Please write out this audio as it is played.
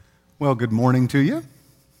Well, good morning to you.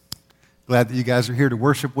 Glad that you guys are here to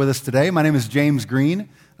worship with us today. My name is James Green.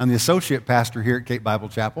 I'm the associate pastor here at Cape Bible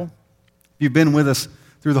Chapel. If you've been with us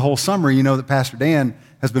through the whole summer, you know that Pastor Dan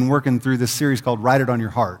has been working through this series called Write It on Your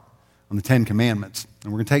Heart on the Ten Commandments.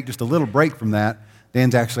 And we're going to take just a little break from that.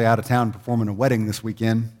 Dan's actually out of town performing a wedding this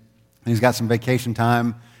weekend, and he's got some vacation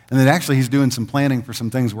time. And then actually he's doing some planning for some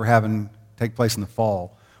things we're having take place in the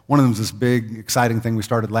fall. One of them is this big, exciting thing we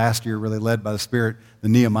started last year, really led by the Spirit, the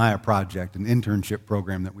Nehemiah Project, an internship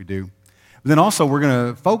program that we do. But then also we're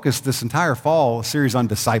going to focus this entire fall a series on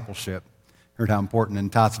discipleship. Heard how important in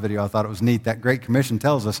Todd's video. I thought it was neat. That Great Commission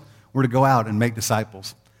tells us we're to go out and make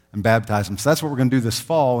disciples and baptize them. So that's what we're going to do this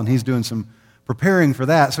fall, and he's doing some preparing for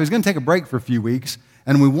that. So he's going to take a break for a few weeks,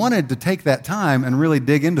 and we wanted to take that time and really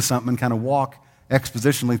dig into something and kind of walk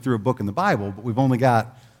expositionally through a book in the Bible, but we've only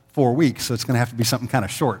got 4 weeks, so it's going to have to be something kind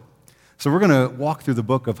of short. So we're going to walk through the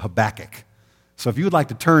book of Habakkuk. So if you would like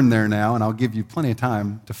to turn there now, and I'll give you plenty of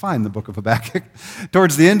time to find the book of Habakkuk,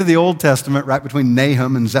 towards the end of the Old Testament, right between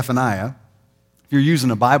Nahum and Zephaniah. If you're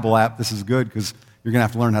using a Bible app, this is good because you're going to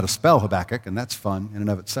have to learn how to spell Habakkuk, and that's fun in and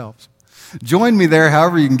of itself. Join me there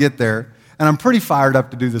however you can get there. And I'm pretty fired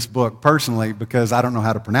up to do this book personally because I don't know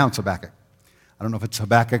how to pronounce Habakkuk. I don't know if it's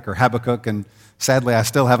Habakkuk or Habakkuk, and sadly I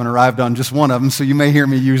still haven't arrived on just one of them, so you may hear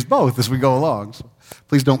me use both as we go along. So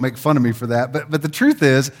please don't make fun of me for that. But the truth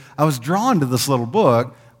is, I was drawn to this little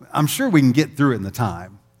book. I'm sure we can get through it in the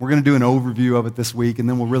time. We're going to do an overview of it this week, and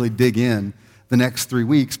then we'll really dig in the next 3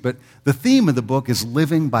 weeks. But the theme of the book is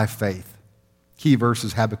living by faith. Key verse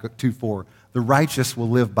is Habakkuk 2:4. The righteous will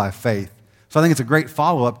live by faith. So I think it's a great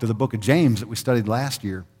follow-up to the book of James that we studied last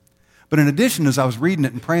year. But in addition, as I was reading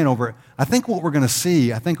it and praying over it, I think what we're going to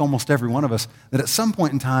see, I think almost every one of us, that at some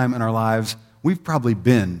point in time in our lives, we've probably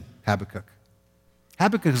been Habakkuk.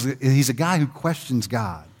 Habakkuk, he's a guy who questions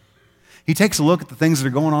God. He takes a look at the things that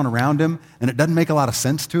are going on around him, and it doesn't make a lot of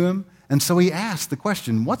sense to him. And so he asks the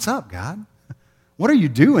question, what's up, God? What are you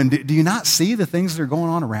doing? Do you not see the things that are going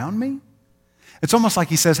on around me? It's almost like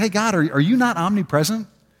he says, hey, God, are you not omnipresent?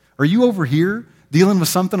 Are you over here dealing with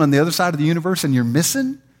something on the other side of the universe and you're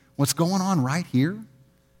missing what's going on right here?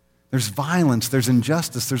 There's violence, there's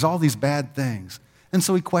injustice, there's all these bad things. And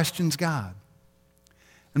so he questions God.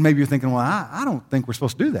 And maybe you're thinking, well, I don't think we're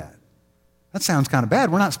supposed to do that. That sounds kind of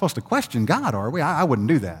bad. We're not supposed to question God, are we? I wouldn't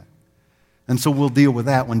do that. And so we'll deal with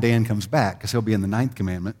that when Dan comes back, because he'll be in the 9th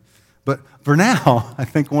commandment. But for now, I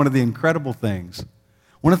think one of the incredible things,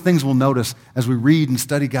 one of the things we'll notice as we read and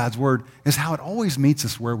study God's Word is how it always meets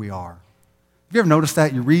us where we are. Have you ever noticed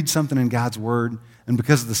that? You read something in God's Word, and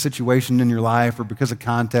because of the situation in your life or because of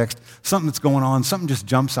context, something that's going on, something just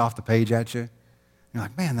jumps off the page at you. You're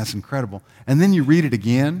like, man, that's incredible. And then you read it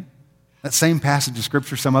again, that same passage of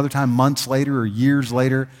Scripture some other time, months later or years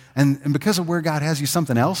later, and because of where God has you,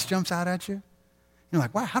 something else jumps out at you. You're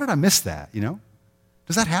like, wow, how did I miss that, you know?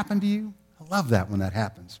 Does that happen to you? I love that when that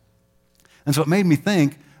happens. And so it made me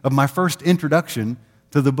think of my first introduction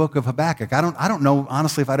to the book of Habakkuk. I don't know,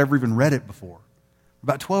 honestly, if I'd ever even read it before.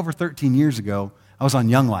 About 12 or 13 years ago, I was on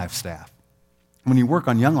Young Life staff. When you work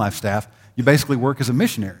on Young Life staff, you basically work as a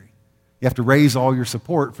missionary. You have to raise all your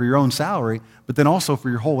support for your own salary, but then also for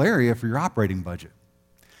your whole area for your operating budget.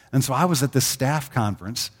 And so I was at this staff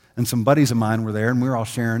conference, and some buddies of mine were there, and we were all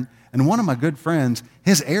sharing. And one of my good friends,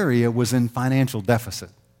 his area was in financial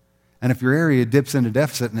deficit. And if your area dips into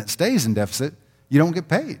deficit and it stays in deficit, you don't get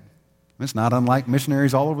paid. It's not unlike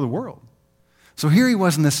missionaries all over the world. So here he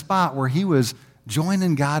was in this spot where he was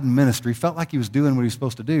joining God in ministry, felt like he was doing what he was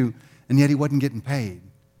supposed to do, and yet he wasn't getting paid.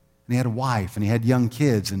 And he had a wife, and he had young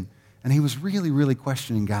kids, and he was really, really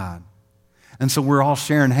questioning God. And so we're all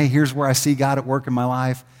sharing, hey, here's where I see God at work in my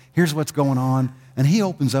life. Here's what's going on. And he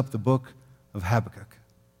opens up the book of Habakkuk,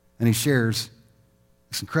 and he shares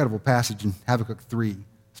this incredible passage in Habakkuk 3,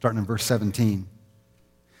 starting in verse 17.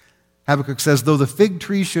 Habakkuk says, though the fig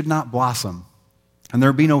tree should not blossom, and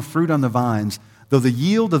there be no fruit on the vines, though the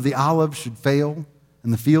yield of the olive should fail,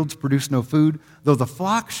 and the fields produce no food, though the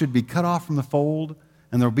flock should be cut off from the fold,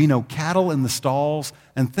 and there will be no cattle in the stalls.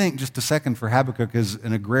 And think just a second, for Habakkuk is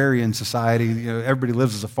an agrarian society. Everybody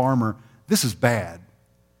lives as a farmer. This is bad.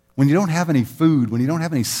 When you don't have any food, when you don't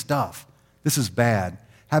have any stuff, this is bad.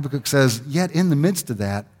 Habakkuk says, yet in the midst of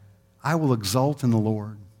that, I will exult in the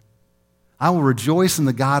Lord. I will rejoice in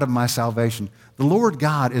the God of my salvation. The Lord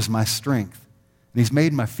God is my strength, and he's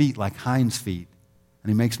made my feet like hinds' feet, and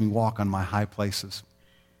he makes me walk on my high places.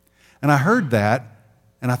 And I heard that,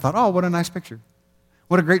 and I thought, oh, what a nice picture.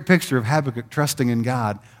 What a great picture of Habakkuk trusting in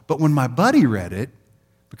God. But when my buddy read it,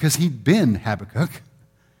 because he'd been Habakkuk,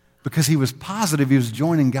 because he was positive he was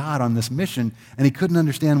joining God on this mission, and he couldn't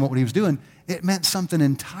understand what he was doing, it meant something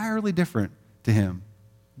entirely different to him,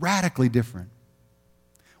 radically different.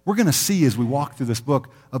 We're going to see as we walk through this book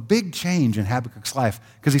a big change in Habakkuk's life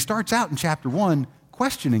because he starts out in chapter 1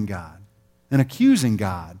 questioning God and accusing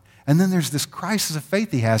God. And then there's this crisis of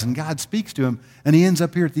faith he has, and God speaks to him, and he ends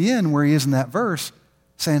up here at the end where he is in that verse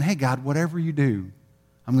saying, hey, God, whatever you do,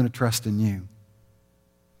 I'm going to trust in you.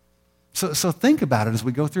 So think about it as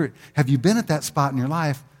we go through it. Have you been at that spot in your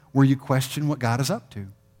life where you question what God is up to?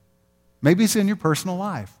 Maybe it's in your personal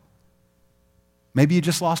life. Maybe you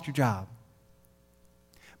just lost your job.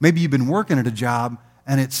 Maybe you've been working at a job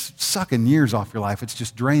and it's sucking years off your life. It's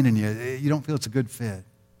just draining you. You don't feel it's a good fit.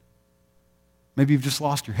 Maybe you've just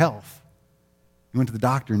lost your health. You went to the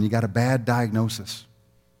doctor and you got a bad diagnosis.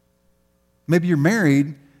 Maybe you're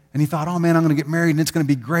married and you thought, oh man, I'm going to get married and it's going to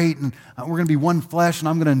be great and we're going to be one flesh and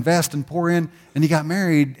I'm going to invest and pour in. And you got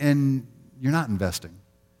married and you're not investing.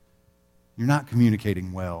 You're not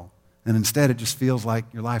communicating well. And instead it just feels like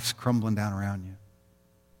your life's crumbling down around you.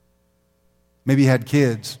 Maybe you had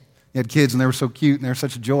kids. You had kids and they were so cute and they were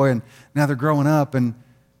such a joy, and now they're growing up and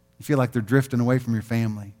you feel like they're drifting away from your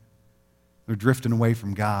family. They're drifting away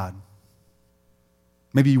from God.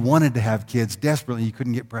 Maybe you wanted to have kids desperately, you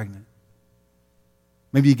couldn't get pregnant.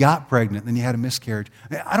 Maybe you got pregnant, then you had a miscarriage.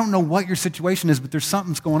 I don't know what your situation is, but there's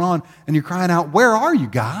something's going on and you're crying out, where are you,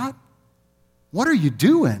 God? What are you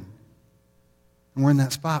doing? And we're in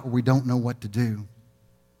that spot where we don't know what to do.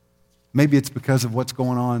 Maybe it's because of what's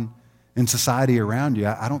going on in society around you.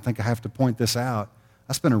 I don't think I have to point this out.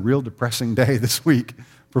 I spent a real depressing day this week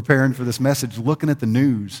preparing for this message, looking at the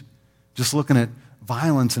news, just looking at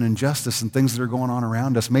violence and injustice and things that are going on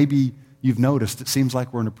around us. Maybe you've noticed it seems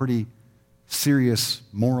like we're in a pretty serious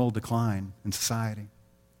moral decline in society.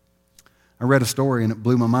 I read a story and it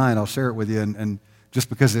blew my mind. I'll share it with you, and just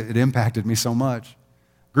because it impacted me so much.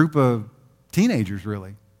 A group of teenagers,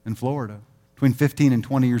 really, in Florida, between 15 and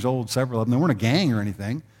 20 years old, several of them. They weren't a gang or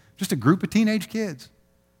anything, just a group of teenage kids.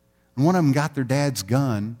 And one of them got their dad's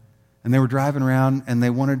gun, and they were driving around, and they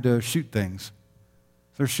wanted to shoot things.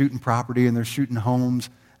 So they're shooting property, and they're shooting homes.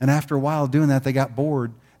 And after a while doing that, they got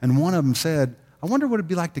bored, and one of them said, I wonder what it'd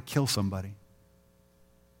be like to kill somebody.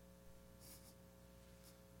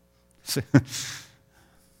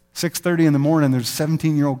 6:30 in the morning, there's a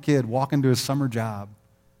 17-year-old kid walking to his summer job.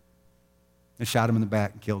 They shot him in the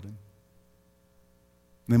back and killed him.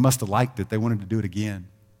 And they must have liked it. They wanted to do it again.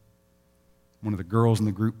 One of the girls in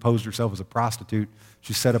the group posed herself as a prostitute.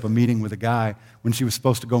 She set up a meeting with a guy. When she was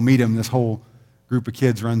supposed to go meet him, this whole group of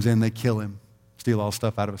kids runs in. They kill him, steal all the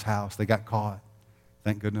stuff out of his house. They got caught.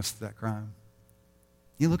 Thank goodness for that crime.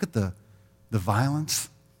 You look at the violence,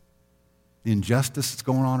 the injustice that's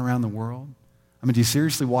going on around the world. I mean, do you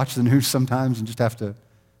seriously watch the news sometimes and just have to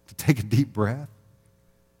take a deep breath?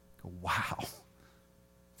 Go, wow,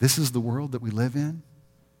 this is the world that we live in?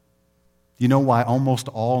 Do you know why almost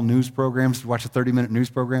all news programs, if you watch a 30-minute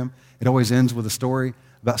news program, it always ends with a story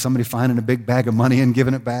about somebody finding a big bag of money and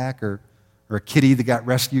giving it back, or a kitty that got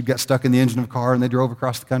rescued, got stuck in the engine of a car, and they drove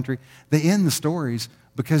across the country? They end the stories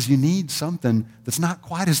because you need something that's not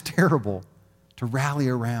quite as terrible to rally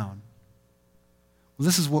around. Well,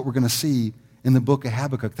 this is what we're going to see in the book of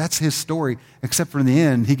Habakkuk. That's his story, except for in the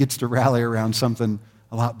end, he gets to rally around something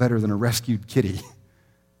a lot better than a rescued kitty.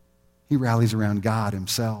 He rallies around God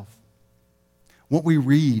himself. What we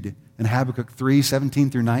read in Habakkuk 3, 17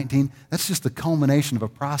 through 19, that's just the culmination of a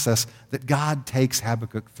process that God takes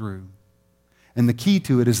Habakkuk through. And the key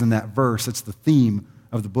to it is in that verse. It's the theme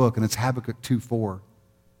of the book, and it's Habakkuk 2:4. It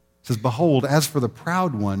says, behold, as for the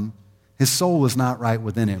proud one, his soul is not right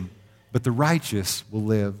within him, but the righteous will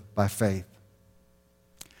live by faith.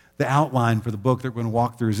 The outline for the book that we're going to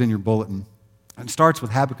walk through is in your bulletin. It starts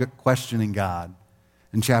with Habakkuk questioning God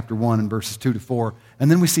in chapter 1 and verses 2 to 4. And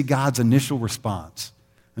then we see God's initial response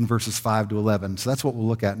in verses 5 to 11. So that's what we'll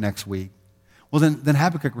look at next week. Well, then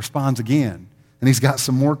Habakkuk responds again, and he's got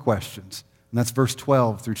some more questions. And that's verse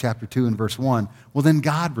 12 through chapter 2 and verse 1. Well, then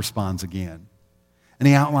God responds again. And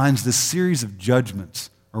he outlines this series of judgments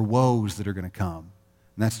or woes that are going to come.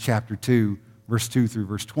 And that's chapter 2, verse 2 through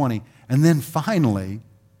verse 20. And then finally,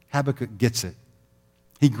 Habakkuk gets it.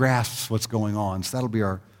 He grasps what's going on. So that'll be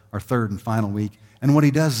our third and final week. And what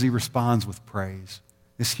he does is he responds with praise.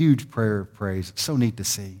 This huge prayer of praise. It's so neat to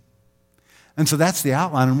see. And so that's the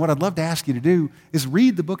outline. And what I'd love to ask you to do is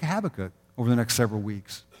read the book of Habakkuk over the next several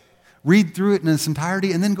weeks. Read through it in its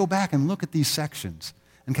entirety and then go back and look at these sections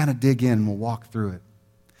and kind of dig in and we'll walk through it.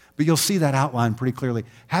 But you'll see that outline pretty clearly.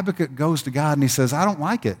 Habakkuk goes to God and he says, I don't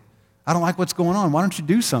like it. I don't like what's going on. Why don't you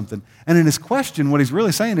do something? And in his question, what he's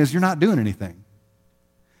really saying is, you're not doing anything.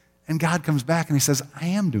 And God comes back and he says, I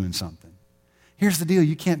am doing something. here's the deal.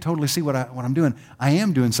 You can't totally see what I'm doing. I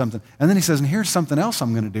am doing something. And then he says, and here's something else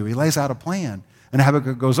I'm going to do. He lays out a plan. And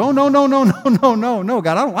Habakkuk goes, oh, no,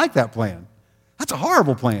 God, I don't like that plan. That's a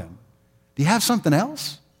horrible plan. Do you have something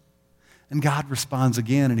else? And God responds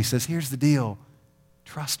again, and he says, here's the deal.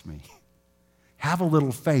 Trust me. Have a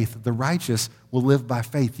little faith. The righteous will live by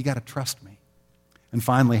faith. You got to trust me. And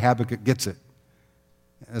finally, Habakkuk gets it.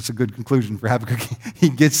 That's a good conclusion for Habakkuk. He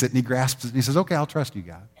gets it, and he grasps it, and he says, okay, I'll trust you,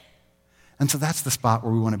 God. And so that's the spot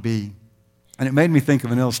where we want to be. And it made me think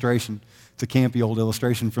of an illustration. It's a campy old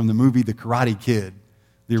illustration from the movie The Karate Kid,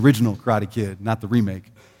 the original Karate Kid, not the remake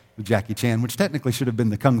with Jackie Chan, which technically should have been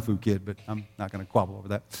the Kung Fu Kid, but I'm not going to quabble over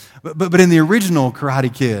that. But in the original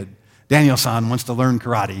Karate Kid, Daniel-san wants to learn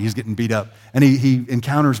karate. He's getting beat up. And he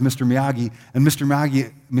encounters Mr. Miyagi, and Mr.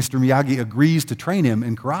 Miyagi agrees to train him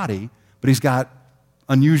in karate, but he's got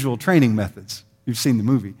unusual training methods. You've seen the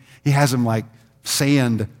movie. He has him like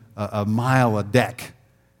sand a mile a deck.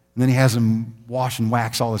 And then he has him wash and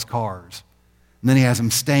wax all his cars. And then he has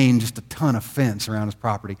him stain just a ton of fence around his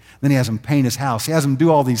property. Then he has him paint his house. He has him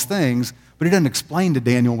do all these things, but he doesn't explain to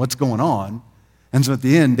Daniel what's going on. And so at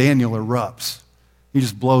the end, Daniel erupts. He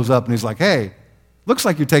just blows up and he's like, hey, looks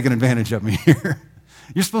like you're taking advantage of me here.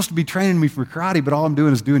 You're supposed to be training me for karate, but all I'm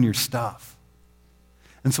doing is doing your stuff.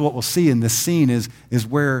 And so what we'll see in this scene is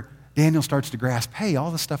where Daniel starts to grasp, hey,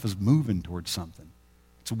 all this stuff is moving towards something.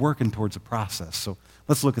 It's working towards a process. So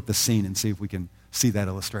let's look at the scene and see if we can see that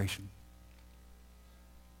illustration.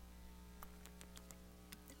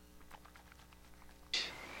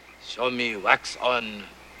 Show me wax on,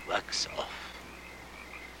 wax off.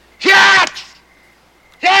 That!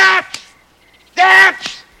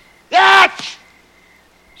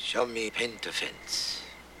 Show me paint a fence.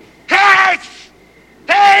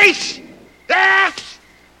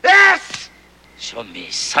 Show me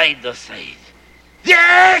side to side.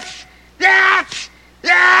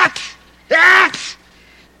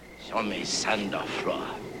 Show me sand or floor.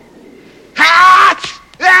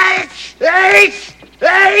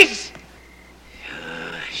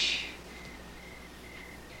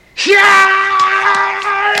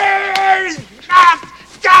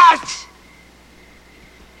 Yes.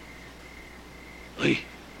 Oi.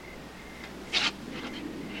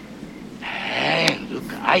 Look,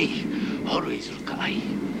 I always look, I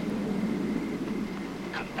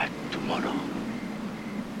come back tomorrow.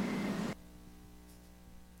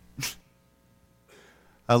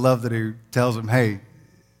 I love that he tells him, hey,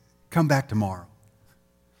 come back tomorrow.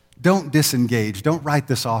 Don't disengage. Don't write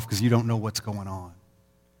this off because you don't know what's going on.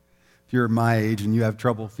 If you're my age and you have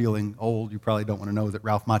trouble feeling old, you probably don't want to know that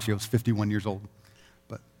Ralph Macchio is 51 years old.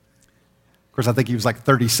 But, of course, I think he was like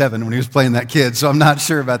 37 when he was playing that kid, so I'm not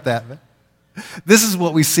sure about that. But this is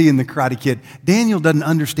what we see in the Karate Kid. Daniel doesn't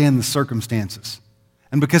understand the circumstances.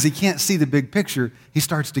 And because he can't see the big picture, he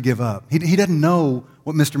starts to give up. He doesn't know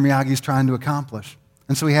what Mr. Miyagi is trying to accomplish.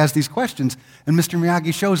 And so he has these questions, and Mr.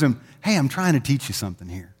 Miyagi shows him, hey, I'm trying to teach you something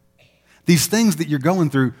here. These things that you're going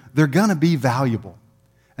through, they're going to be valuable.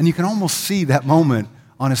 And you can almost see that moment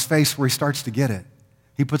on his face where he starts to get it.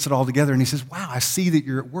 He puts it all together and he says, wow, I see that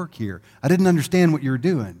you're at work here. I didn't understand what you were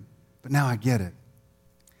doing, but now I get it.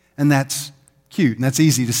 And that's cute, and that's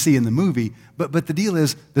easy to see in the movie. But the deal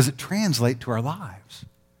is, does it translate to our lives?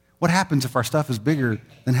 What happens if our stuff is bigger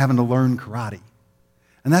than having to learn karate?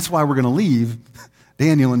 And that's why we're going to leave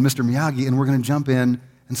Daniel and Mr. Miyagi, and we're going to jump in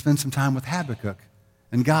and spend some time with Habakkuk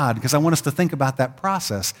and God, because I want us to think about that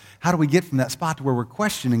process. How do we get from that spot to where we're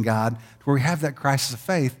questioning God, to where we have that crisis of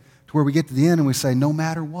faith, to where we get to the end and we say, no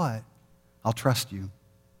matter what, I'll trust you.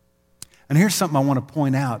 And here's something I want to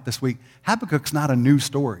point out this week. Habakkuk's not a new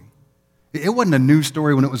story. It wasn't a new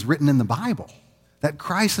story when it was written in the Bible. That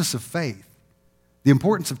crisis of faith, the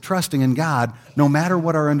importance of trusting in God, no matter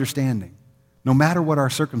what our understanding, no matter what our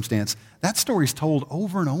circumstance, that story's told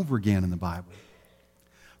over and over again in the Bible.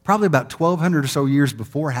 Probably about 1,200 or so years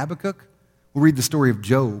before Habakkuk, we'll read the story of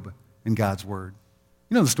Job in God's Word.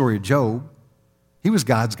 You know the story of Job. He was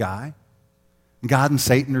God's guy. And God and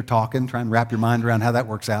Satan are talking, trying to wrap your mind around how that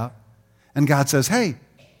works out. And God says, hey,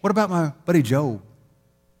 what about my buddy Job?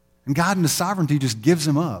 And God in his sovereignty just gives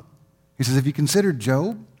him up. He says, have you considered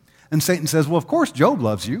Job? And Satan says, well, of course Job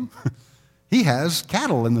loves you. He has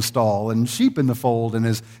cattle in the stall and sheep in the fold, and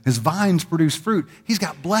his vines produce fruit. He's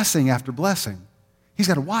got blessing after blessing. He's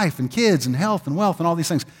got a wife and kids and health and wealth and all these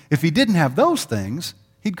things. If he didn't have those things,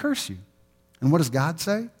 he'd curse you. And what does God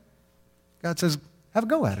say? God says, have a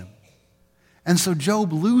go at him. And so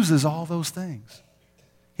Job loses all those things.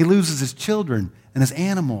 He loses his children and his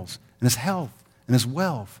animals and his health and his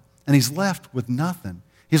wealth, and he's left with nothing.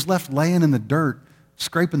 He's left laying in the dirt,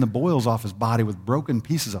 scraping the boils off his body with broken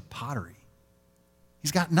pieces of pottery.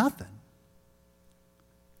 he's got nothing.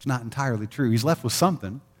 It's not entirely true. He's left with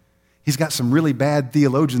something. He's got some really bad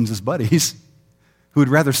theologians as buddies who would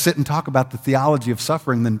rather sit and talk about the theology of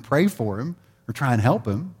suffering than pray for him or try and help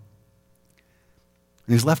him.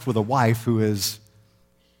 And he's left with a wife who is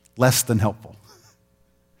less than helpful.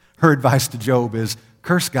 Her advice to Job is,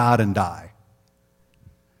 curse God and die.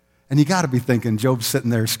 And you got to be thinking, Job's sitting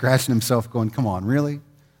there scratching himself going, come on, really?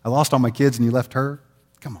 I lost all my kids and you left her?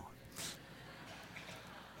 Come on.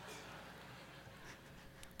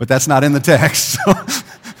 But that's not in the text. So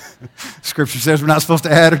Scripture says we're not supposed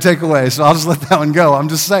to add or take away, so I'll just let that one go. I'm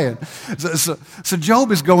just saying. So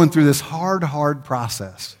Job is going through this hard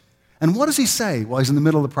process. And what does he say while he's in the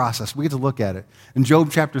middle of the process? We get to look at it. In Job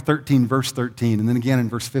chapter 13, verse 13, and then again in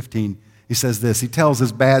verse 15, he says this. He tells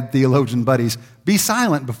his bad theologian buddies, be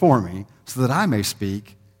silent before me so that I may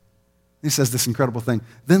speak. He says this incredible thing.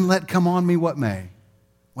 Then let come on me what may,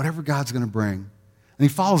 whatever God's going to bring. And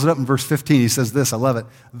he follows it up in verse 15. He says this, I love it.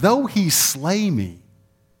 Though he slay me,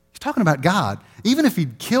 he's talking about God. Even if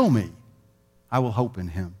he'd kill me, I will hope in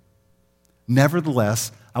him.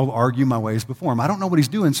 Nevertheless, I will argue my ways before him. I don't know what he's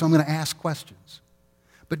doing, so I'm going to ask questions.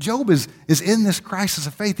 But Job is in this crisis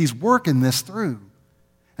of faith. He's working this through.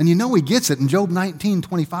 And you know he gets it. In Job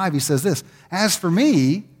 19:25, he says this, as for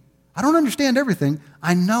me, I don't understand everything.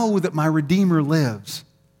 I know that my Redeemer lives,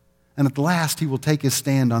 and at the last he will take his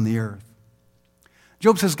stand on the earth.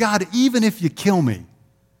 Job says, God, even if you kill me,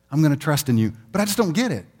 I'm going to trust in you. But I just don't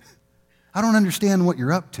get it. I don't understand what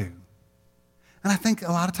you're up to. And I think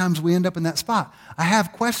a lot of times we end up in that spot. I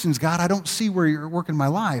have questions, God. I don't see where you're working my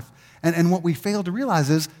life. And what we fail to realize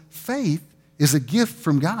is faith is a gift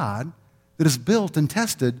from God that is built and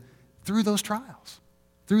tested through those trials,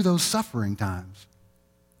 through those suffering times.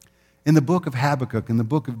 In the book of Habakkuk, in the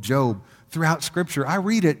book of Job, throughout Scripture, I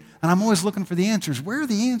read it, and I'm always looking for the answers. Where are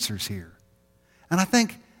the answers here? And I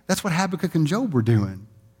think that's what Habakkuk and Job were doing.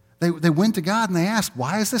 They went to God and they asked,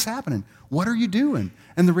 why is this happening? What are you doing?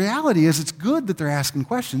 And the reality is it's good that they're asking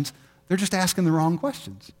questions. They're just asking the wrong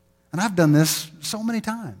questions. And I've done this so many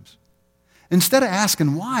times. Instead of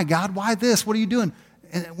asking, why, God, why this? What are you doing?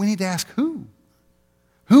 And we need to ask who?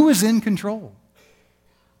 Who is in control?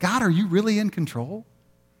 God, are you really in control?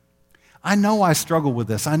 I know I struggle with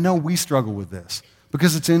this. I know we struggle with this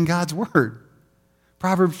because it's in God's Word.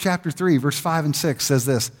 Proverbs chapter 3, verse 5 and 6 says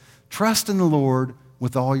this, trust in the Lord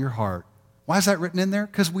with all your heart. Why is that written in there?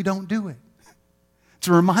 Because we don't do it. It's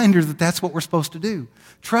a reminder that that's what we're supposed to do.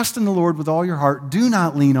 Trust in the Lord with all your heart. Do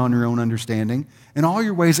not lean on your own understanding. In all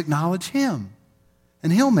your ways acknowledge Him,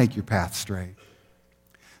 and He'll make your path straight.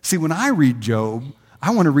 See, when I read Job,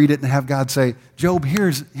 I want to read it and have God say, Job,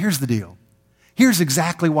 here's the deal. Here's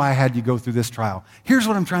exactly why I had you go through this trial. Here's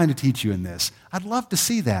what I'm trying to teach you in this. I'd love to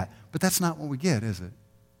see that, but that's not what we get, is it?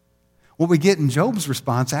 What we get in Job's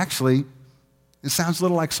response, actually, it sounds a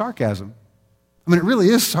little like sarcasm. I mean, it really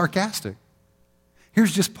is sarcastic.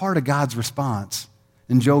 Here's just part of God's response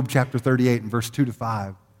in Job chapter 38 and verse 2 to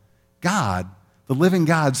 5. God, the living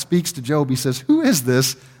God, speaks to Job. He says, who is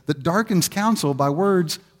this that darkens counsel by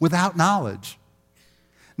words without knowledge?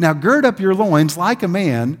 Now gird up your loins like a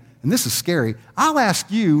man, and this is scary. I'll ask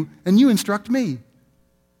you, and you instruct me.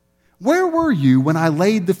 Where were you when I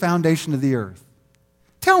laid the foundation of the earth?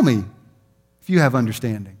 Tell me if you have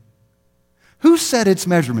understanding. Who set its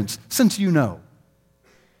measurements, since you know?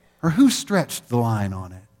 Or who stretched the line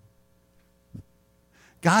on it?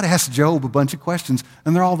 God asked Job a bunch of questions,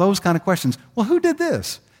 and they're all those kind of questions. Well, who did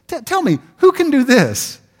this? Tell me, who can do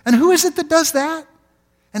this? And who is it that does that?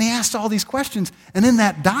 And he asks all these questions, and in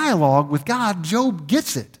that dialogue with God, Job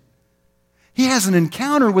gets it. He has an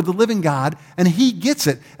encounter with the living God, and he gets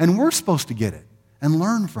it, and we're supposed to get it and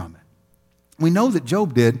learn from it. We know that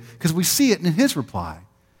Job did because we see it in his reply.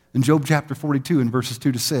 In Job chapter 42 in verses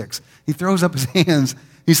 2 to 6, he throws up his hands.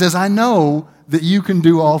 He says, I know that you can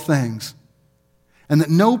do all things and that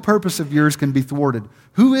no purpose of yours can be thwarted.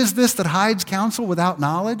 Who is this that hides counsel without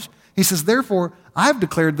knowledge? He says, therefore, I've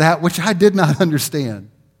declared that which I did not understand.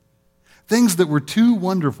 Things that were too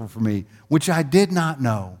wonderful for me, which I did not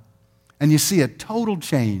know. And you see a total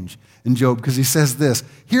change in Job because he says this,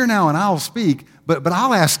 hear now and I'll speak, but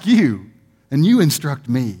I'll ask you and you instruct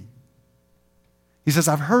me. He says,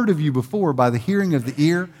 I've heard of you before by the hearing of the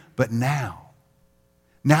ear, but now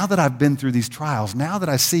that I've been through these trials, now that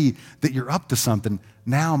I see that you're up to something,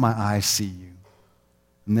 now my eyes see you.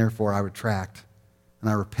 And therefore I retract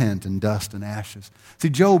and I repent in dust and ashes. See,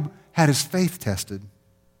 Job had his faith tested.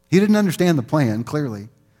 He didn't understand the plan, clearly,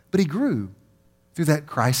 but he grew through that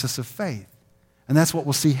crisis of faith. And that's what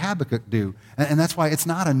we'll see Habakkuk do. And that's why it's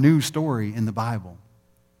not a new story in the Bible.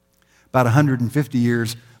 About 150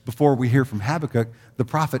 years before we hear from Habakkuk, the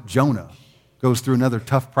prophet Jonah goes through another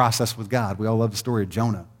tough process with God. We all love the story of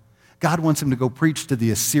Jonah. God wants him to go preach to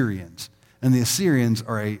the Assyrians. And the Assyrians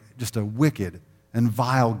are just a wicked and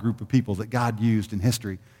vile group of people that God used in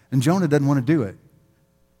history. And Jonah doesn't want to do it.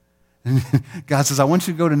 And God says, I want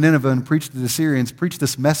you to go to Nineveh and preach to the Assyrians, preach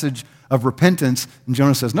this message of repentance. And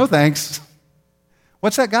Jonah says, no thanks.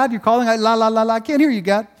 What's that, God, you're calling? I can't hear you,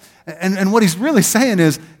 God. And what he's really saying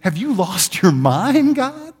is, have you lost your mind,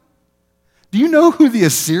 God? Do you know who the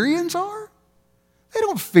Assyrians are? They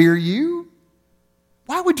don't fear you.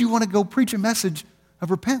 Why would you want to go preach a message of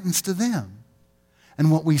repentance to them? And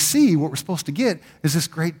what we see, what we're supposed to get, is this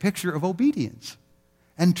great picture of obedience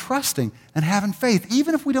and trusting and having faith,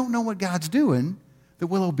 even if we don't know what God's doing, that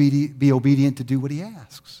we'll be obedient to do what he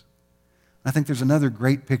asks. I think there's another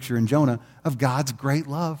great picture in Jonah of God's great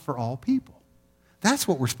love for all people. That's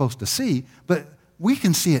what we're supposed to see, but we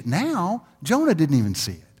can see it now. Jonah didn't even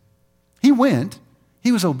see it. He went,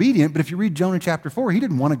 he was obedient, but if you read Jonah chapter 4, he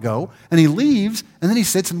didn't want to go, and he leaves, and then he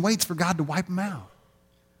sits and waits for God to wipe him out.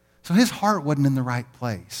 So his heart wasn't in the right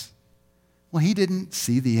place. Well, he didn't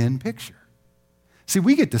see the end picture. See,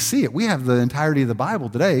 we get to see it. We have the entirety of the Bible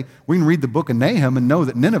today. We can read the book of Nahum and know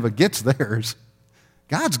that Nineveh gets theirs.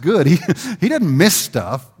 God's good. He doesn't miss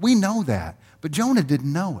stuff. We know that. But Jonah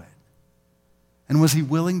didn't know it. And was he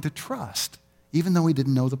willing to trust, even though he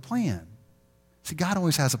didn't know the plan? See, God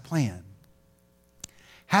always has a plan.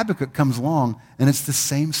 Habakkuk comes along, and it's the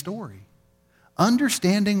same story.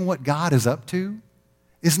 Understanding what God is up to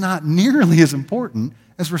is not nearly as important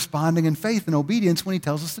as responding in faith and obedience when he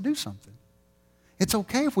tells us to do something. It's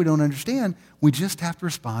okay if we don't understand. We just have to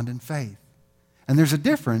respond in faith. And there's a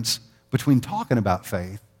difference between talking about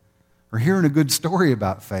faith or hearing a good story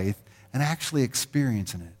about faith and actually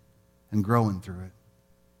experiencing it and growing through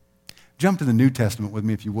it. Jump to the New Testament with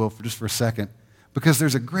me, if you will, for a second, because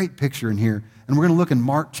there's a great picture in here, and we're going to look in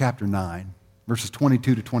Mark chapter 9, verses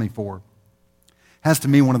 22 to 24. Has to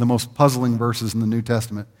me one of the most puzzling verses in the New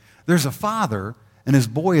Testament. There's a father, and his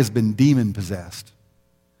boy has been demon-possessed.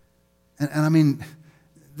 And I mean,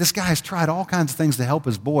 this guy has tried all kinds of things to help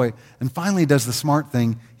his boy, and finally does the smart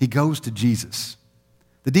thing. He goes to Jesus.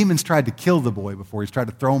 The demons tried to kill the boy before. He's tried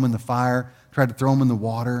to throw him in the fire, tried to throw him in the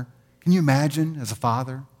water. Can you imagine, as a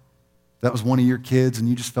father, that was one of your kids and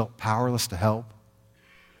you just felt powerless to help?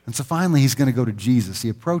 And so finally he's going to go to Jesus. He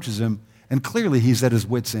approaches him, and clearly he's at his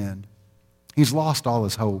wit's end. He's lost all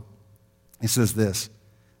his hope. He says this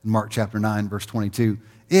in Mark chapter 9, verse 22.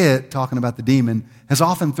 It, talking about the demon, has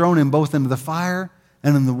often thrown him both into the fire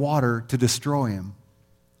and in the water to destroy him.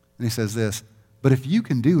 And he says this, but if you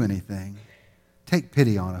can do anything, take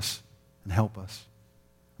pity on us and help us.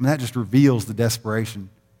 I mean, that just reveals the desperation.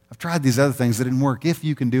 I've tried these other things that didn't work. If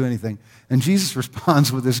you can do anything. And Jesus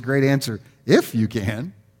responds with this great answer, if you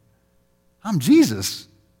can. I'm Jesus.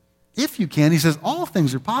 If you can, he says, all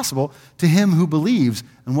things are possible to him who believes.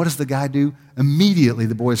 And what does the guy do? Immediately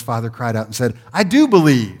the boy's father cried out and said, I do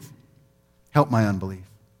believe. Help my unbelief.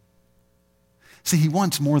 See, he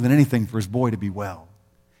wants more than anything for his boy to be well.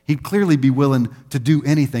 He'd clearly be willing to do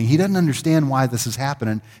anything. He doesn't understand why this is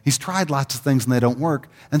happening. He's tried lots of things and they don't work.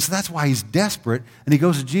 And so that's why he's desperate. And he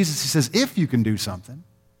goes to Jesus. He says, if you can do something,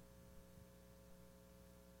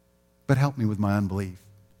 but help me with my unbelief,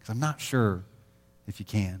 because I'm not sure if you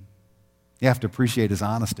can. You have to appreciate his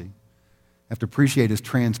honesty. You have to appreciate his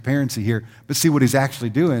transparency here. But see, what he's actually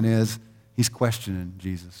doing is he's questioning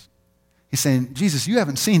Jesus. He's saying, Jesus, you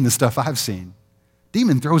haven't seen the stuff I've seen.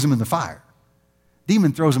 Demon throws him in the fire.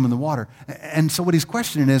 Demon throws him in the water. And so what he's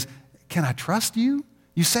questioning is, can I trust you?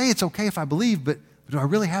 You say it's okay if I believe, but do I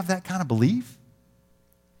really have that kind of belief?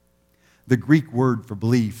 The Greek word for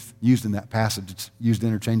belief used in that passage, it's used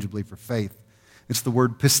interchangeably for faith. It's the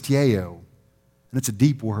word pisteo, and it's a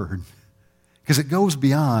deep word. Because it goes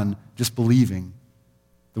beyond just believing,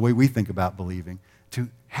 the way we think about believing, to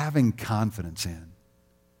having confidence in,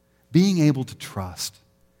 being able to trust.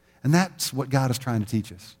 And that's what God is trying to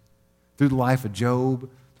teach us. Through the life of Job,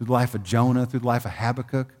 through the life of Jonah, through the life of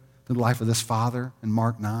Habakkuk, through the life of this father in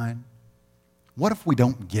Mark 9. What if we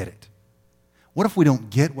don't get it? What if we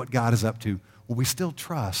don't get what God is up to? Will we still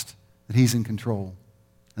trust that he's in control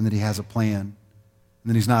and that he has a plan and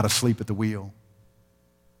that he's not asleep at the wheel?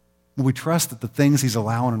 Will we trust that the things he's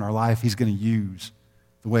allowing in our life he's going to use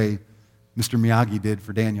the way Mr. Miyagi did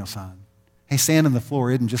for Daniel-san? Hey, sand on the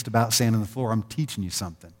floor isn't just about sand on the floor. I'm teaching you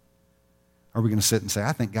something. Are we going to sit and say,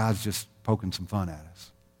 I think God's just poking some fun at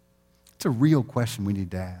us? It's a real question we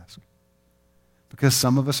need to ask. Because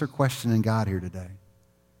some of us are questioning God here today.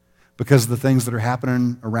 Because of the things that are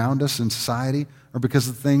happening around us in society, or because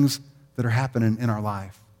of the things that are happening in our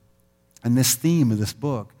life. And this theme of this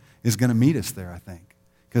book is going to meet us there, I think,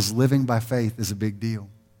 because living by faith is a big deal.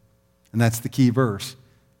 And that's the key verse,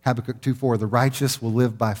 Habakkuk 2:4, the righteous will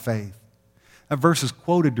live by faith. That verse is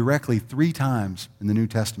quoted directly 3 times in the New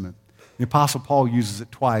Testament. The Apostle Paul uses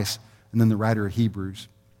it twice, and then the writer of Hebrews.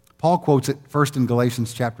 Paul quotes it first in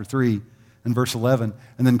Galatians chapter 3 and verse 11,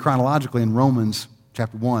 and then chronologically in Romans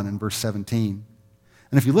chapter 1 and verse 17.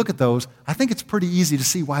 And if you look at those, I think it's pretty easy to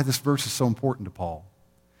see why this verse is so important to Paul.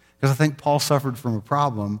 Because I think Paul suffered from a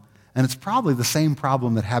problem, and it's probably the same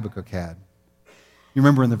problem that Habakkuk had. You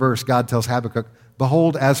remember in the verse, God tells Habakkuk,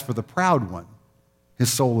 "Behold, as for the proud one,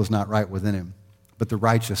 his soul is not right within him, but the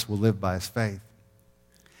righteous will live by his faith."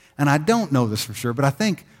 And I don't know this for sure, but I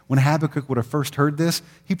think when Habakkuk would have first heard this,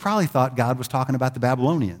 he probably thought God was talking about the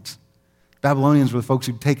Babylonians. Babylonians were the folks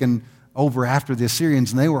who'd taken over after the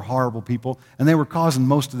Assyrians, and they were horrible people, and they were causing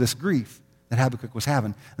most of this grief that Habakkuk was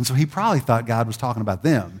having. And so he probably thought God was talking about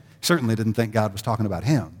them. He certainly didn't think God was talking about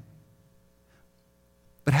him.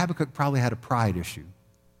 But Habakkuk probably had a pride issue.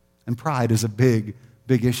 And pride is a big,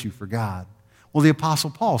 big issue for God. Well, the Apostle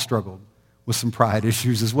Paul struggled with some pride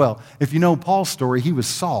issues as well. If you know Paul's story, he was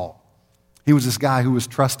Saul. He was this guy who was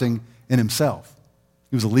trusting in himself.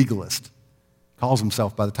 He was a legalist. Calls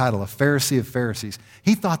himself by the title, a Pharisee of Pharisees.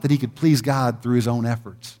 He thought that he could please God through his own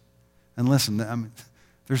efforts. And listen,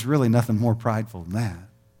 there's really nothing more prideful than that.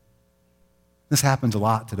 This happens a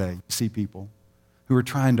lot today. You see people who are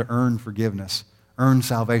trying to earn forgiveness, earn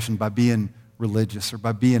salvation by being religious or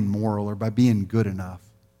by being moral or by being good enough.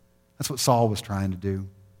 That's what Saul was trying to do.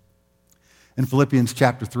 In Philippians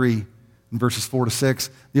chapter 3, in verses 4 to 6,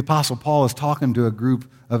 the Apostle Paul is talking to a group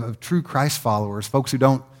of true Christ followers, folks who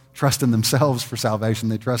don't trust in themselves for salvation,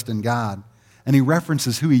 they trust in God. And he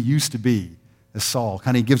references who he used to be as Saul.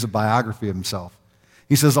 Kind of gives a biography of himself.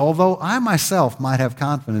 He says, "Although I myself might have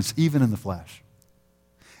confidence even in the flesh,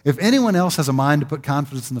 if anyone else has a mind to put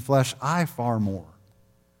confidence in the flesh, I far more."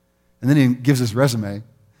 And then he gives his resume.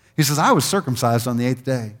 He says, "I was circumcised on the 8th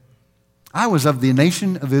day. I was of the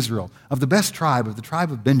nation of Israel, of the best tribe, of the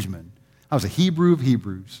tribe of Benjamin. I was a Hebrew of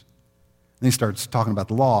Hebrews." And he starts talking about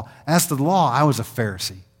the law. "As to the law, I was a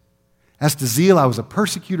Pharisee. As to zeal, I was a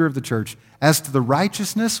persecutor of the church. As to the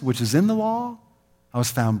righteousness which is in the law, I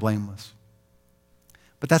was found blameless."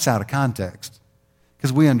 But that's out of context.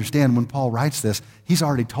 Because we understand when Paul writes this, he's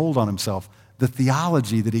already told on himself the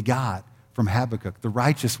theology that he got from Habakkuk, the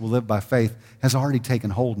righteous will live by faith, has already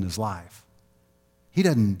taken hold in his life. He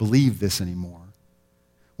doesn't believe this anymore.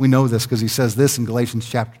 We know this because he says this in Galatians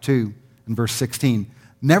chapter 2 and verse 16.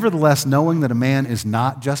 "Nevertheless, knowing that a man is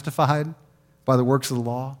not justified by the works of the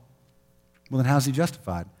law," well, then how's he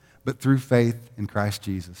justified? "But through faith in Christ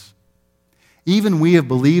Jesus. Even we have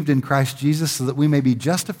believed in Christ Jesus so that we may be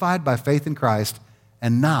justified by faith in Christ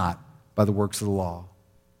and not by the works of the law.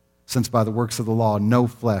 Since by the works of the law no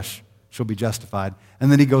flesh shall be justified."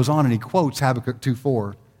 And then he goes on and he quotes Habakkuk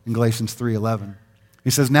 2:4 in Galatians 3:11. He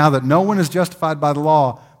says, "Now that no one is justified by the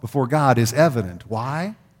law before God is evident."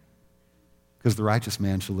 Why? Because the righteous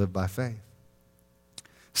man shall live by faith.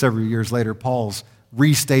 Several years later, Paul's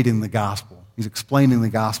restating the gospel. He's explaining the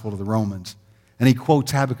gospel to the Romans. And he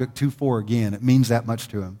quotes Habakkuk 2:4 again. It means that much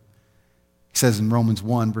to him. He says in Romans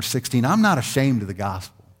 1, verse 16, "I'm not ashamed of the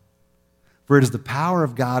gospel, for it is the power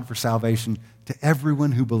of God for salvation to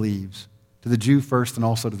everyone who believes, to the Jew first and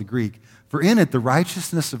also to the Greek. For in it the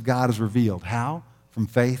righteousness of God is revealed." How? From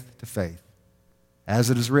faith to faith. As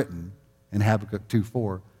it is written in Habakkuk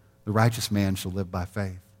 2:4, "The righteous man shall live by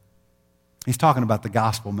faith." He's talking about the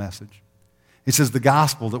gospel message. He says the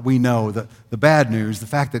gospel that we know, the bad news, the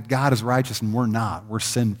fact that God is righteous and we're not, we're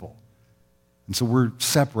sinful. And so we're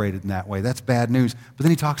separated in that way. That's bad news. But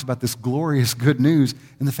then he talks about this glorious good news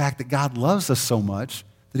in the fact that God loves us so much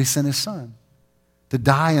that he sent his son to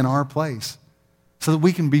die in our place so that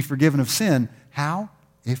we can be forgiven of sin. How?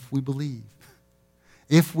 If we believe.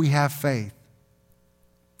 If we have faith.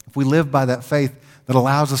 If we live by that faith that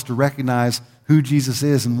allows us to recognize who Jesus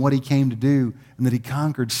is and what he came to do and that he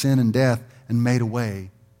conquered sin and death and made a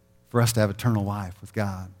way for us to have eternal life with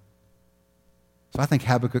God. So I think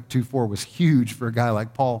Habakkuk 2:4 was huge for a guy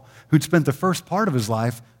like Paul who'd spent the first part of his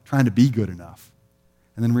life trying to be good enough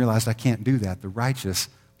and then realized, I can't do that. The righteous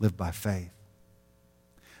live by faith.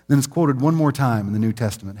 Then it's quoted one more time in the New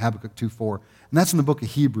Testament, Habakkuk 2:4, and that's in the book of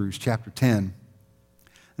Hebrews, chapter 10.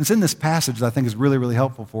 And it's in this passage that I think is really, really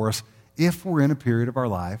helpful for us if we're in a period of our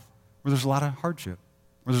life where there's a lot of hardship,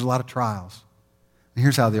 where there's a lot of trials. And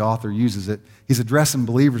here's how the author uses it. He's addressing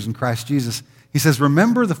believers in Christ Jesus. He says,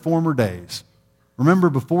 "Remember the former days. Remember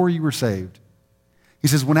before you were saved." He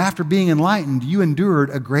says, "When after being enlightened, you endured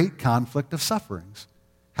a great conflict of sufferings."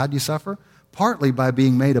 How do you suffer? partly by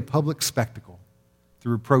being made a public spectacle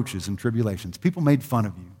through reproaches and tribulations. People made fun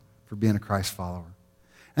of you for being a Christ follower.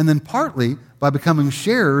 And then partly by becoming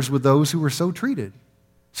sharers with those who were so treated.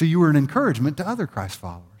 So you were an encouragement to other Christ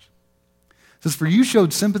followers. It says, for you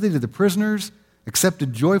showed sympathy to the prisoners,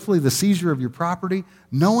 accepted joyfully the seizure of your property,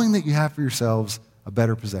 knowing that you have for yourselves a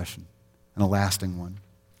better possession and a lasting one.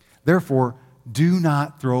 Therefore, do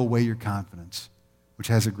not throw away your confidence, which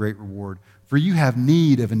has a great reward, for you have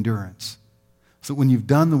need of endurance, so that when you've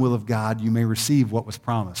done the will of God, you may receive what was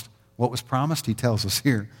promised. What was promised, he tells us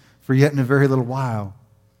here, for yet in a very little while,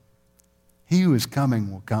 he who is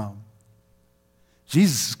coming will come.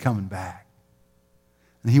 Jesus is coming back,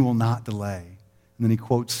 and he will not delay. And then he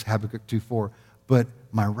quotes Habakkuk 2:4, but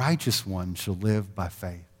my righteous one shall live by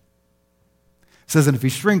faith. It says, and if he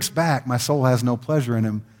shrinks back, my soul has no pleasure in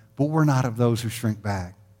him, but we're not of those who shrink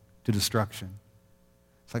back to destruction.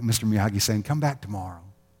 It's like Mr. Miyagi saying, come back tomorrow.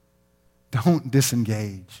 Don't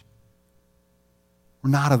disengage.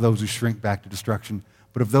 We're not of those who shrink back to destruction,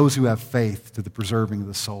 but of those who have faith to the preserving of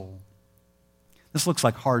the soul. This looks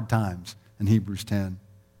like hard times in Hebrews 10.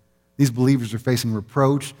 These believers are facing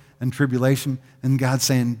reproach and tribulation, and God's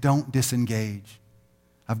saying, don't disengage.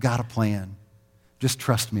 I've got a plan. Just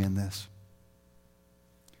trust me in this.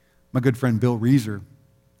 My good friend Bill Reeser,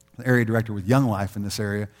 the area director with Young Life in this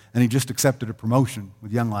area, and he just accepted a promotion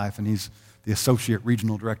with Young Life, and he's the associate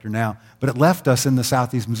regional director now. But it left us in the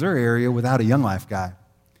southeast Missouri area without a Young Life guy.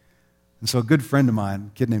 And so a good friend of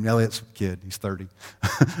mine, a kid named Elliot, he's 30,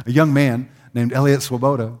 a young man named Elliot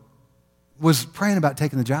Swoboda, was praying about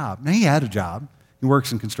taking the job. Now, he had a job. He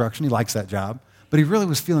works in construction. He likes that job. But he really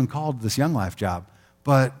was feeling called to this Young Life job.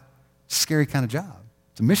 But it's a scary kind of job.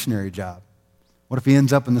 It's a missionary job. What if he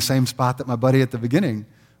ends up in the same spot that my buddy at the beginning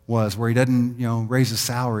was, where he doesn't, raise his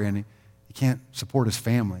salary and he can't support his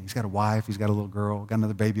family? He's got a wife. He's got a little girl. Got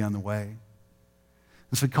another baby on the way.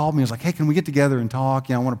 And so he called me. He was like, hey, can we get together and talk?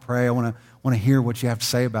 I want to pray. I want to hear what you have to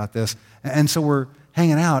say about this. And so we're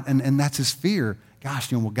hanging out, and that's his fear.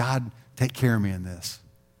 Gosh, will God take care of me in this?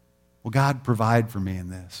 Will God provide for me in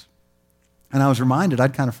this? And I was reminded,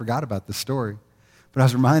 I'd kind of forgot about this story, but I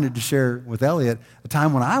was reminded to share with Elliot a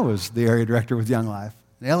time when I was the area director with Young Life.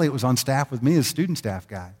 And Elliot was on staff with me as student staff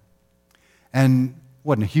guy. And it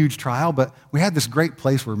wasn't a huge trial, but we had this great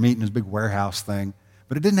place where we're meeting, this big warehouse thing,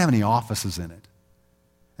 but it didn't have any offices in it.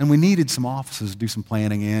 And we needed some offices to do some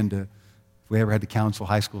planning in if we ever had to counsel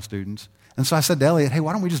high school students. And so I said to Elliot, hey,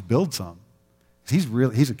 why don't we just build some? He's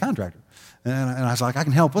a contractor. And I was like, I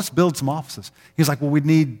can help. Let's build some offices. He's like, well, we'd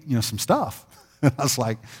need some stuff. And I was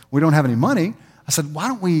like, we don't have any money. I said, why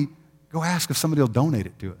don't we go ask if somebody will donate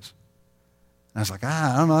it to us? And I was like,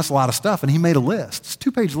 I don't know, that's a lot of stuff. And he made a list. It's a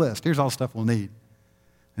 2-page list. Here's all the stuff we'll need. And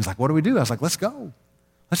he's like, what do we do? I was like, let's go.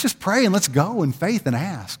 Let's just pray and let's go in faith and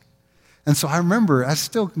ask. And so I remember, I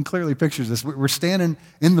still can clearly picture this. We're standing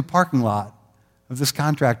in the parking lot of this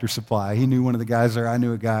contractor supply. He knew one of the guys there. I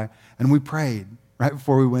knew a guy. And we prayed right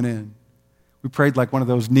before we went in. We prayed like one of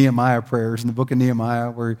those Nehemiah prayers in the book of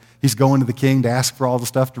Nehemiah where he's going to the king to ask for all the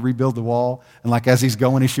stuff to rebuild the wall. And like as he's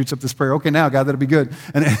going, he shoots up this prayer. Okay, now, God, that'll be good.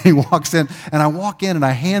 And he walks in. And I walk in and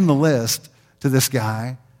I hand the list to this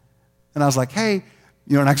guy. And I was like, hey,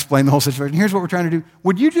 and I explained the whole situation. Here's what we're trying to do.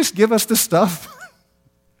 Would you just give us this stuff?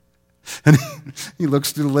 And he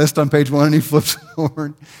looks through the list on page 1 and he flips it over.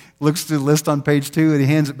 And looks through the list on page 2 and he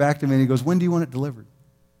hands it back to me and he goes, when do you want it delivered?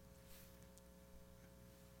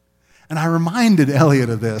 And I reminded Elliot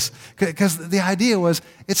of this because the idea was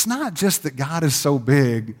it's not just that God is so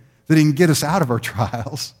big that he can get us out of our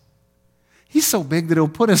trials. He's so big that he'll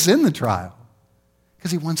put us in the trial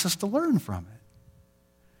because he wants us to learn from it.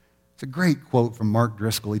 It's a great quote from Mark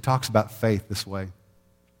Driscoll. He talks about faith this way.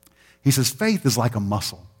 He says, faith is like a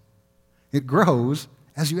muscle. It grows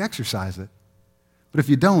as you exercise it. But if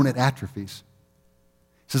you don't, it atrophies.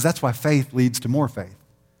 He says that's why faith leads to more faith,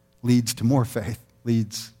 leads to more faith,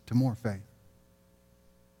 leads to more faith.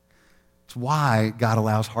 It's why God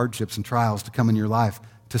allows hardships and trials to come in your life,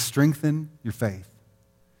 to strengthen your faith,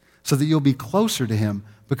 so that you'll be closer to him,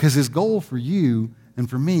 because his goal for you and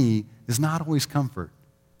for me is not always comfort,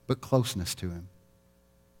 but closeness to him.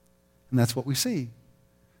 And that's what we see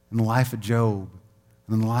in the life of Job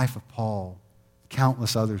and in the life of Paul,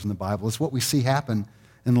 countless others in the Bible. It's what we see happen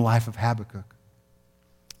in the life of Habakkuk.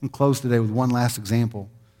 I'll close today with one last example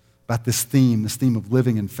about this theme of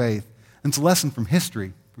living in faith. And it's a lesson from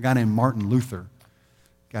history. A guy named Martin Luther.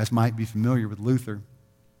 You guys might be familiar with Luther.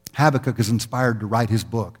 Habakkuk is inspired to write his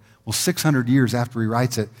book. Well, 600 years after he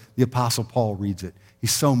writes it, the Apostle Paul reads it.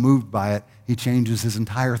 He's so moved by it, he changes his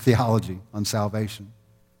entire theology on salvation.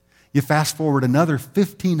 You fast forward another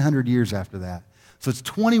 1,500 years after that. So it's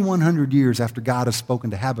 2,100 years after God has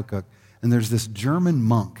spoken to Habakkuk, and there's this German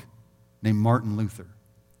monk named Martin Luther.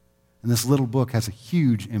 And this little book has a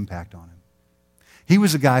huge impact on him. He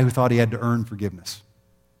was a guy who thought he had to earn forgiveness.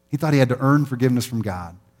 He thought he had to earn forgiveness from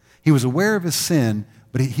God. He was aware of his sin,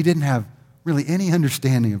 but he didn't have really any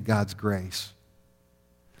understanding of God's grace.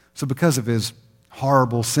 So because of his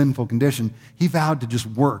horrible, sinful condition, he vowed to just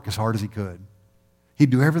work as hard as he could.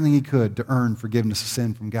 He'd do everything he could to earn forgiveness of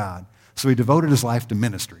sin from God. So he devoted his life to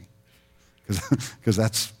ministry, because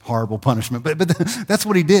that's horrible punishment. But that's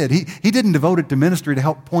what he did. He didn't devote it to ministry to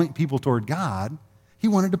help point people toward God. He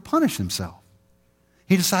wanted to punish himself.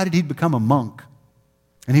 He decided he'd become a monk,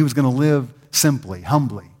 and he was going to live simply,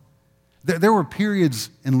 humbly. There were periods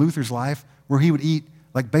in Luther's life where he would eat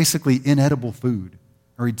like basically inedible food,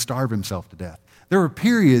 or he'd starve himself to death. There were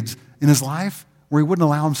periods in his life where he wouldn't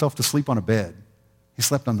allow himself to sleep on a bed. He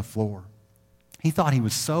slept on the floor. He thought he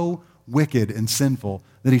was so wicked and sinful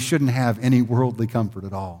that he shouldn't have any worldly comfort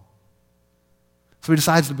at all. So he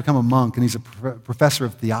decides to become a monk, and he's a professor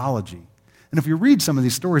of theology. And if you read some of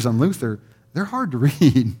these stories on Luther, they're hard to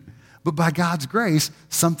read. But by God's grace,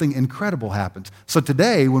 something incredible happens. So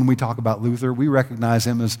today, when we talk about Luther, we recognize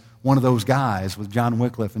him as one of those guys with John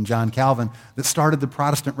Wycliffe and John Calvin that started the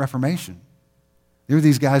Protestant Reformation. They were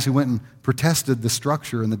these guys who went and protested the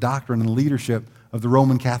structure and the doctrine and the leadership of the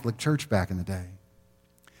Roman Catholic Church back in the day.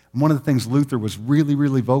 And one of the things Luther was really,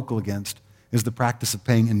 really vocal against is the practice of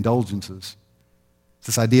paying indulgences. It's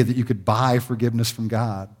this idea that you could buy forgiveness from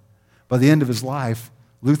God. By the end of his life,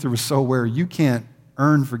 Luther was so aware you can't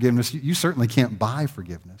earn forgiveness. You certainly can't buy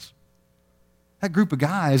forgiveness. That group of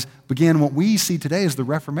guys began what we see today as the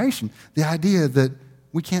Reformation, the idea that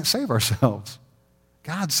we can't save ourselves.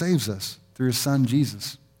 God saves us through his son,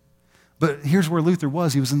 Jesus. But here's where Luther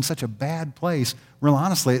was. He was in such a bad place. Real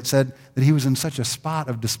honestly, it said that he was in such a spot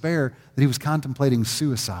of despair that he was contemplating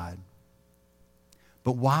suicide.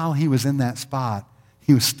 But while he was in that spot,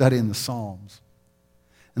 he was studying the Psalms.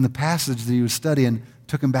 And the passage that he was studying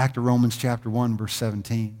took him back to Romans chapter 1, verse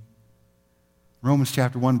 17. Romans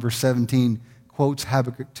chapter 1, verse 17 quotes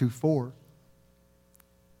Habakkuk 2:4.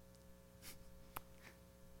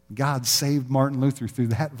 God saved Martin Luther through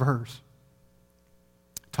that verse.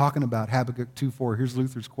 Talking about Habakkuk 2:4, here's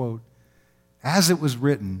Luther's quote. As it was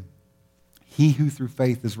written, he who through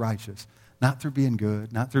faith is righteous, not through being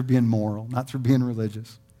good, not through being moral, not through being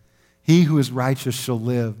religious. He who is righteous shall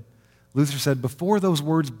live. Luther said, before those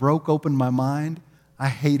words broke open my mind, I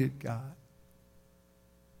hated God.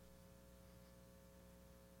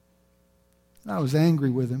 And I was angry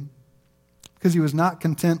with him because he was not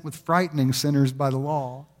content with frightening sinners by the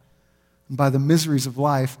law and by the miseries of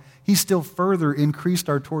life. He still further increased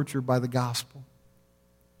our torture by the gospel.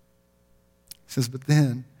 He says, but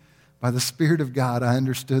then, by the Spirit of God, I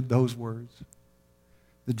understood those words.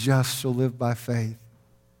 The just shall live by faith.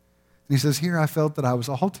 And he says, here I felt that I was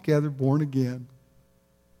altogether born again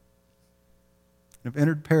and have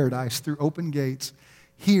entered paradise through open gates.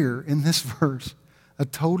 Here, in this verse, a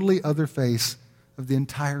totally other face of the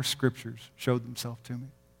entire Scriptures showed themselves to me.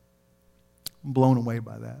 I'm blown away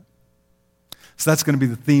by that. So that's going to be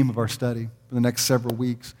the theme of our study for the next several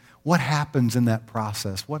weeks. What happens in that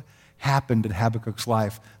process? What happened in Habakkuk's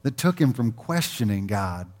life that took him from questioning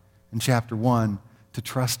God in chapter 1 to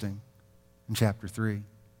trusting in chapter 3?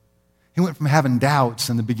 He went from having doubts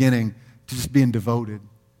in the beginning to just being devoted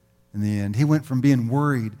in the end. He went from being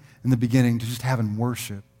worried in the beginning to just having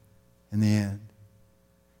worship in the end.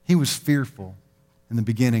 He was fearful in the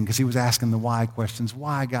beginning because he was asking the why questions.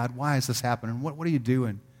 Why, God? Why is this happening? What are you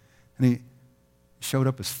doing? And he showed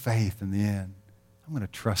up as faith in the end. I'm going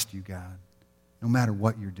to trust you, God, no matter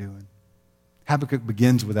what you're doing. Habakkuk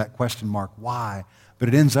begins with that question mark, why? But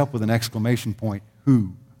it ends up with an exclamation point,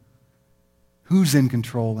 who? Who's in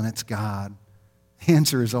control? And it's God. The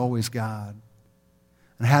answer is always God.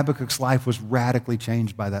 And Habakkuk's life was radically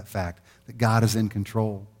changed by that fact, that God is in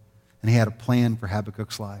control. And he had a plan for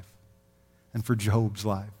Habakkuk's life, and for Job's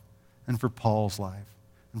life, and for Paul's life,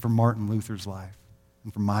 and for Martin Luther's life,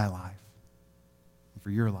 and for my life, and for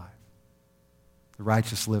your life. The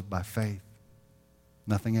righteous live by faith,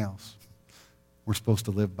 nothing else. We're supposed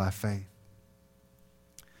to live by faith.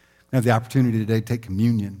 We have the opportunity today to take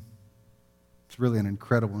communion. It's really an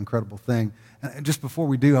incredible, incredible thing. And just before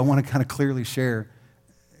we do, I want to kind of clearly share,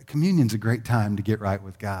 communion's a great time to get right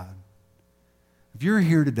with God. If you're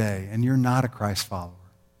here today and you're not a Christ follower,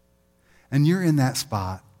 and you're in that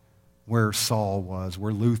spot where Saul was,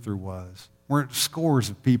 where Luther was, where scores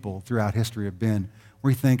of people throughout history have been,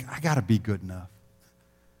 where you think, I got to be good enough.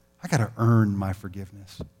 I got to earn my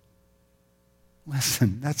forgiveness.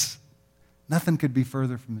 Listen, nothing could be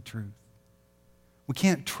further from the truth. We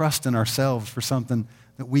can't trust in ourselves for something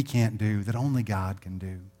that we can't do, that only God can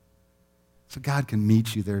do. So God can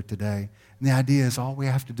meet you there today. And the idea is all we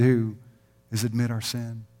have to do is admit our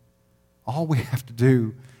sin. All we have to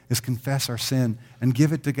do is confess our sin and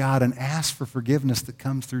give it to God and ask for forgiveness that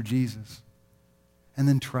comes through Jesus. And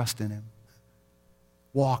then trust in him.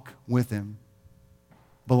 Walk with him.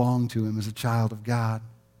 Belong to him as a child of God.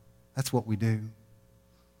 That's what we do.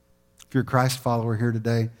 If you're a Christ follower here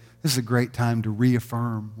today, this is a great time to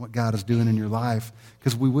reaffirm what God is doing in your life,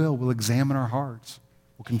 because we'll examine our hearts.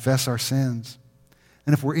 We'll confess our sins.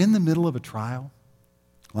 And if we're in the middle of a trial,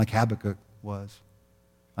 like Habakkuk was,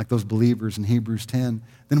 like those believers in Hebrews 10,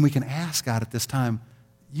 then we can ask God at this time,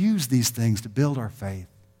 use these things to build our faith.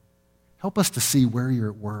 Help us to see where you're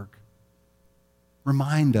at work.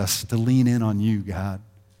 Remind us to lean in on you, God,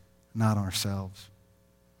 not on ourselves.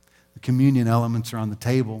 The communion elements are on the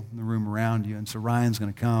table in the room around you, and so Ryan's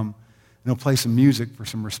going to come and he'll play some music for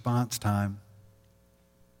some response time.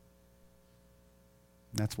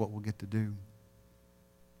 And that's what we'll get to do,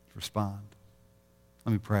 respond.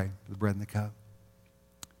 Let me pray for the bread and the cup.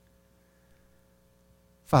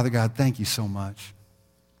 Father God, thank you so much.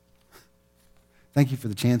 Thank you for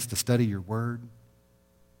the chance to study your word.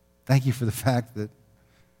 Thank you for the fact that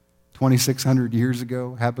 2,600 years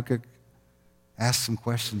ago, Habakkuk asked some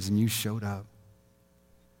questions and you showed up.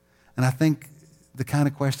 And I think the kind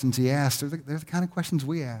of questions he asked, they're the kind of questions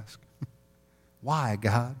we ask. Why,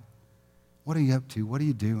 God? What are you up to? What are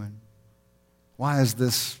you doing? Why is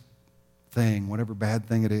this thing, whatever bad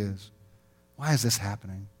thing it is, why is this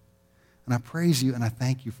happening? And I praise you and I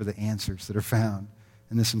thank you for the answers that are found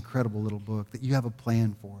in this incredible little book, that you have a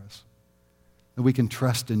plan for us, that we can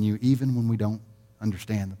trust in you even when we don't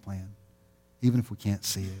understand the plan, even if we can't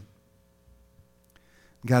see it.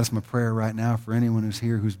 God, it's my prayer right now for anyone who's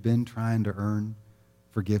here who's been trying to earn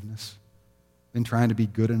forgiveness, been trying to be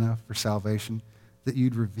good enough for salvation, that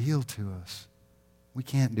you'd reveal to us we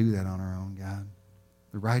can't do that on our own, God.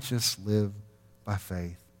 The righteous live by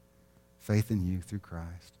faith, faith in you through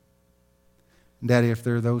Christ. And Daddy, if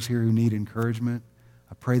there are those here who need encouragement,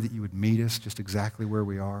 I pray that you would meet us just exactly where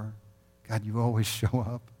we are. God, you always show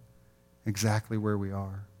up exactly where we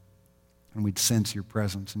are. And we'd sense your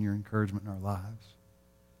presence and your encouragement in our lives.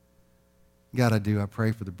 God, I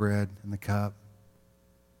pray for the bread and the cup,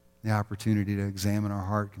 the opportunity to examine our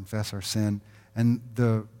heart, confess our sin, and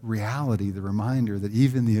the reality, the reminder that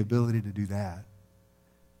even the ability to do that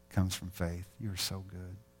comes from faith. You are so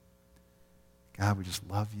good. God, we just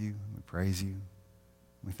love you. We praise you.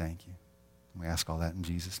 We thank you. And we ask all that in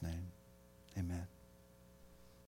Jesus' name. Amen.